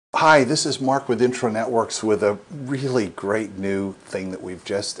Hi, this is Mark with Intronetworks with a really great new thing that we've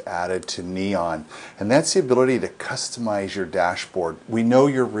just added to Neon, and that's the ability to customize your dashboard. We know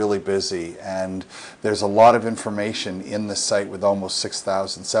you're really busy and there's a lot of information in the site with almost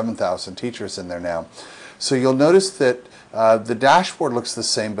 6,000, 7,000 teachers in there now. So you'll notice that the dashboard looks the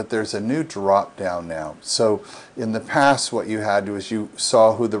same, but there's a new drop down now. So in the past what you had was you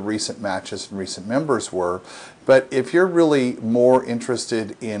saw who the recent matches and recent members were, but if you're really more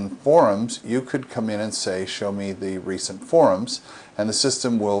interested in forums, you could come in and say, show me the recent forums, and the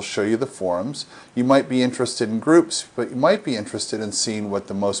system will show you the forums. You might be interested in groups, but you might be interested in seeing what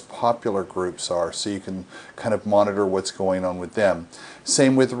the most popular groups are, so you can kind of monitor what's going on with them.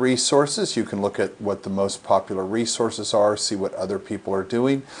 Same with resources. You can look at what the most popular resources are, see what other people are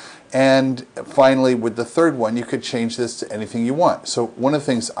doing. And finally, with the third one, you could change this to anything you want. So one of the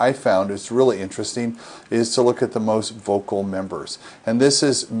things I found is really interesting is to look at the most vocal members. And this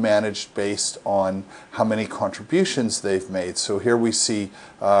is managed based on how many contributions they've made. So here we see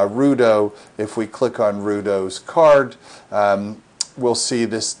Rudo. If we click on Rudo's card, we'll see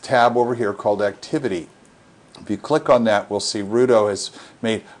this tab over here called Activity. If you click on that, we'll see Rudo has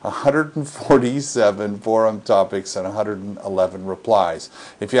made 147 forum topics and 111 replies.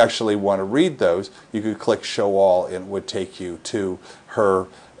 If you actually want to read those, you could click Show All and it would take you to her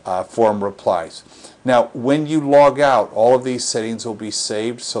forum replies. Now, when you log out, all of these settings will be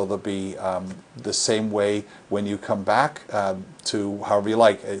saved, so they'll be the same way when you come back to however you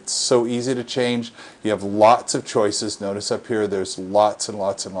like. It's so easy to change. You have lots of choices. Notice up here there's lots and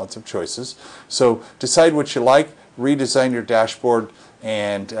lots and lots of choices. So decide what you like, redesign your dashboard,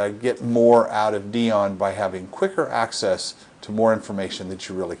 and get more out of Neon by having quicker access to more information that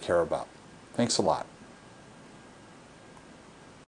you really care about. Thanks a lot.